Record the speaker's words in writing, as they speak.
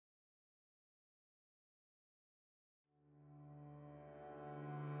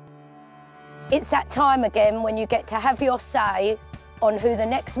It's that time again when you get to have your say on who the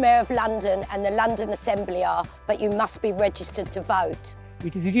next Mayor of London and the London Assembly are, but you must be registered to vote.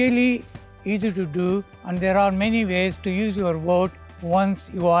 It is really easy to do, and there are many ways to use your vote once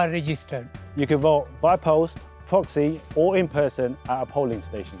you are registered. You can vote by post, proxy or in person at a polling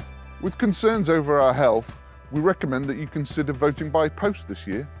station. With concerns over our health, we recommend that you consider voting by post this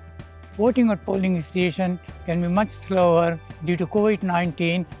year. Voting at polling station can be much slower due to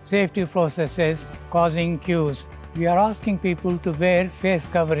COVID-19 safety processes causing queues. We are asking people to wear face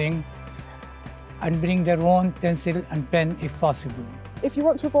covering and bring their own pencil and pen if possible. If you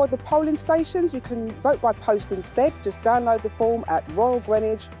want to avoid the polling stations, you can vote by post instead. Just download the form at Royal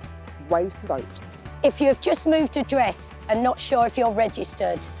Greenwich, Ways to Vote. If you have just moved address and not sure if you're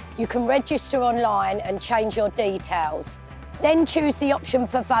registered, you can register online and change your details. Then choose the option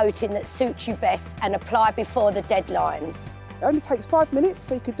for voting that suits you best and apply before the deadlines. It only takes 5 minutes,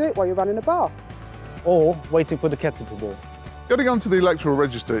 so you could do it while you're running a bath. Or waiting for the kettle to boil. Getting onto the electoral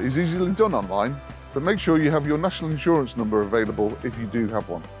register is easily done online, but make sure you have your national insurance number available if you do have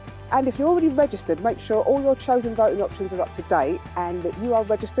one. And if you're already registered, make sure all your chosen voting options are up to date and that you are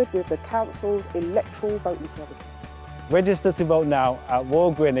registered with the Council's electoral voting services. Register to vote now at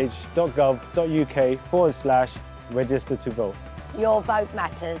royalgreenwich.gov.uk/register to vote. Your vote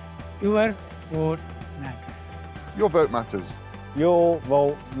matters. Your vote matters. Your vote matters. Your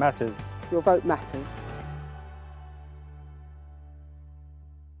vote matters. Your vote matters.